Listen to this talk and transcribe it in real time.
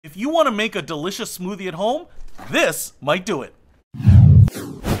If you want to make a delicious smoothie at home, this might do it.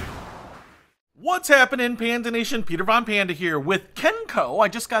 What's happening, Panda Nation? Peter Von Panda here with kencko. I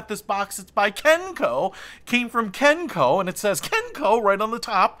just got this box. It's by kencko. Came from kencko, and it says kencko right on the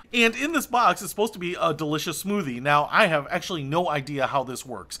top. And in this box, it's supposed to be a delicious smoothie. Now, I have actually no idea how this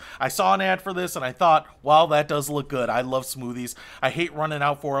works. I saw an ad for this, and I thought, wow, that does look good. I love smoothies. I hate running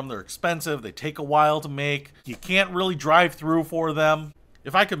out for them. They're expensive. They take a while to make. You can't really drive through for them.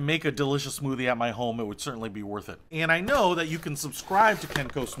 If I could make a delicious smoothie at my home, it would certainly be worth it. And I know that you can subscribe to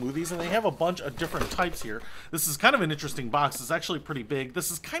kencko smoothies, and they have a bunch of different types here. This is kind of an interesting box. It's actually pretty big. This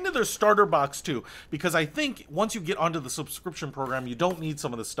is kind of their starter box too, because I think once you get onto the subscription program, you don't need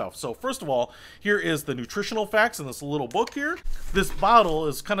some of this stuff. So first of all, here is the nutritional facts in this little book here. This bottle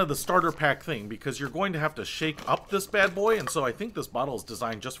is kind of the starter pack thing, because you're going to have to shake up this bad boy, and so I think this bottle is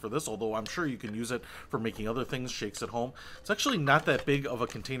designed just for this, although I'm sure you can use it for making other things, shakes at home. It's actually not that big of a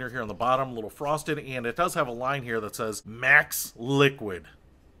container here on the bottom, a little frosted, and it does have a line here that says Max Liquid.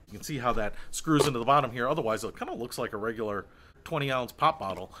 You can see how that screws into the bottom here. Otherwise, it kind of looks like a regular 20-ounce pop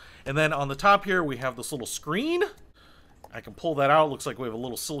bottle. And then on the top here, we have this little screen. I can pull that out. It looks like we have a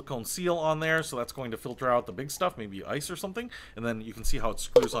little silicone seal on there, so that's going to filter out the big stuff, maybe ice or something. And then you can see how it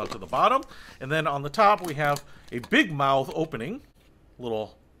screws onto the bottom. And then on the top, we have a big mouth opening,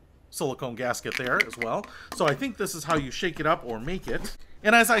 little silicone gasket there as well. So I think this is how you shake it up or make it.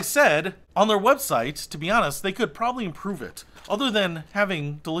 And as I said, on their website, to be honest, they could probably improve it. Other than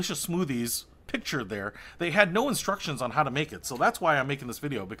having delicious smoothies pictured there, they had no instructions on how to make it. So that's why I'm making this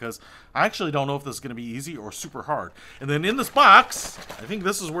video, because I actually don't know if this is going to be easy or super hard. And then in this box, I think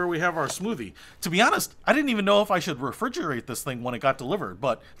this is where we have our smoothie. To be honest, I didn't even know if I should refrigerate this thing when it got delivered,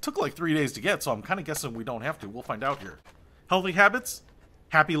 but it took like 3 days to get, so I'm kind of guessing we don't have to. We'll find out here. Healthy habits,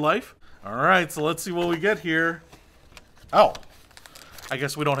 happy life. All right, so let's see what we get here. Oh, I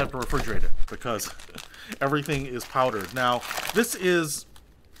guess we don't have to refrigerate it because everything is powdered. Now, this is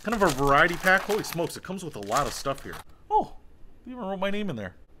kind of a variety pack. Holy smokes, it comes with a lot of stuff here. Oh, they even wrote my name in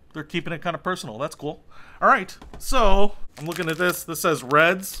there. They're keeping it kind of personal. That's cool. All right, so I'm looking at this. This says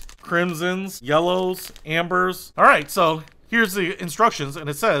reds, crimsons, yellows, ambers. All right, so here's the instructions, and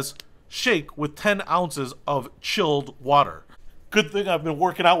it says shake with 10 ounces of chilled water. Good thing I've been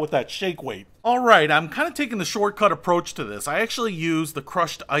working out with that shake weight. All right, I'm kind of taking the shortcut approach to this. I actually used the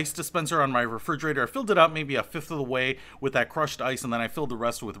crushed ice dispenser on my refrigerator. I filled it up maybe a fifth of the way with that crushed ice, and then I filled the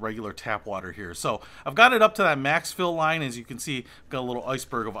rest with regular tap water here. So I've got it up to that max fill line. As you can see, I've got a little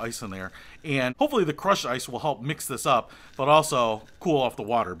iceberg of ice in there. And hopefully the crushed ice will help mix this up, but also cool off the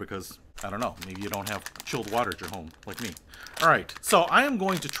water because, I don't know, maybe you don't have chilled water at your home like me. All right, so I am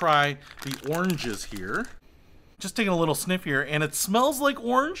going to try the oranges here. Just taking a little sniff here, and it smells like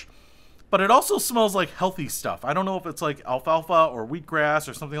orange, but it also smells like healthy stuff. I don't know if it's like alfalfa or wheatgrass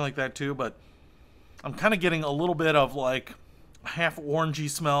or something like that too, but I'm kind of getting a little bit of like a half orangey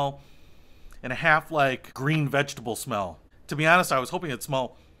smell and a half like green vegetable smell. To be honest, I was hoping it'd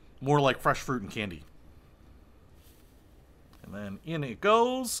smell more like fresh fruit and candy. And then in it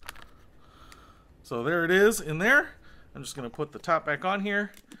goes. So there it is in there. I'm just going to put the top back on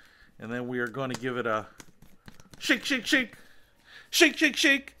here, and then we are going to give it a shake, shake, shake, shake, shake,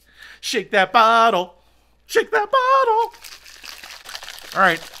 shake, shake that bottle, shake that bottle. All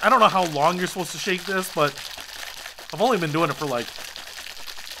right, I don't know how long you're supposed to shake this, but I've only been doing it for like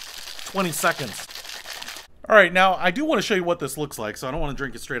 20 seconds. All right, now I do want to show you what this looks like, so I don't want to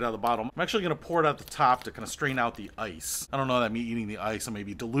drink it straight out of the bottle. I'm actually going to pour it at the top to kind of strain out the ice. I don't know that me eating the ice and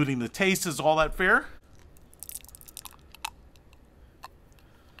maybe diluting the taste is all that fair.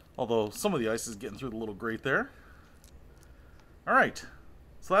 Although some of the ice is getting through the little grate there. All right,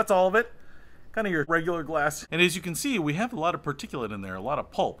 so that's all of it. Kind of your regular glass. And as you can see, we have a lot of particulate in there, a lot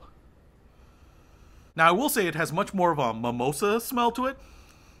of pulp. Now, I will say it has much more of a mimosa smell to it.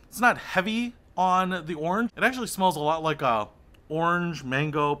 It's not heavy on the orange. It actually smells a lot like a orange,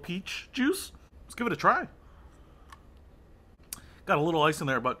 mango, peach juice. Let's give it a try. Got a little ice in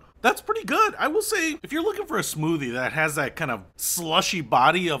there, but that's pretty good. I will say, if you're looking for a smoothie that has that kind of slushy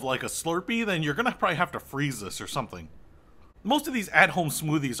body of like a Slurpee, then you're gonna probably have to freeze this or something. Most of these at-home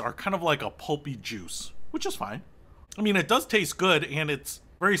smoothies are kind of like a pulpy juice, which is fine. I mean, it does taste good, and it's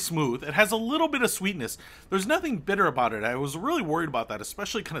very smooth. It has a little bit of sweetness. There's nothing bitter about it. I was really worried about that,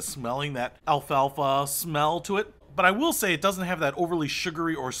 especially kind of smelling that alfalfa smell to it. But I will say it doesn't have that overly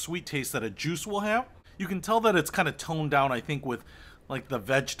sugary or sweet taste that a juice will have. You can tell that it's kind of toned down, I think, with like the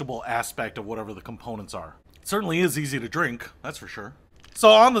vegetable aspect of whatever the components are. It certainly is easy to drink, that's for sure. So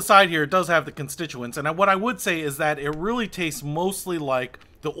on the side here, it does have the constituents, and what I would say is that it really tastes mostly like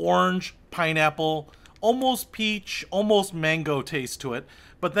the orange, pineapple, almost peach, almost mango taste to it.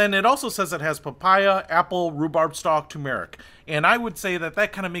 But then it also says it has papaya, apple, rhubarb stalk, turmeric. And I would say that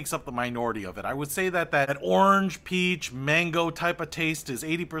that kind of makes up the minority of it. I would say that that orange, peach, mango type of taste is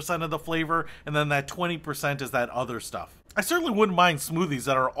 80% of the flavor, and then that 20% is that other stuff. I certainly wouldn't mind smoothies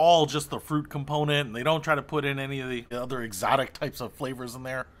that are all just the fruit component, and they don't try to put in any of the other exotic types of flavors in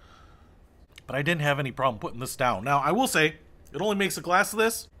there. But I didn't have any problem putting this down. Now, I will say, it only makes a glass of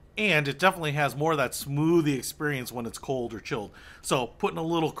this, and it definitely has more of that smoothie experience when it's cold or chilled. So putting a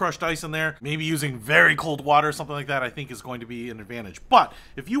little crushed ice in there, maybe using very cold water or something like that, I think is going to be an advantage. But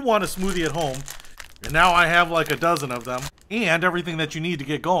if you want a smoothie at home, and now I have like a dozen of them, and everything that you need to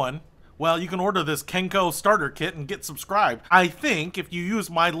get going, well, you can order this kencko starter kit and get subscribed. I think if you use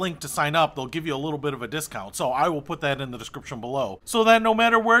my link to sign up, they'll give you a little bit of a discount. So I will put that in the description below, so that no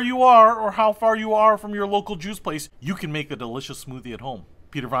matter where you are or how far you are from your local juice place, you can make a delicious smoothie at home.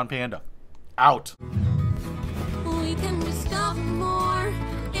 Peter Von Panda, out. We can discover more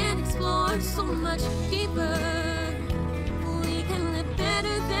and explore so much deeper.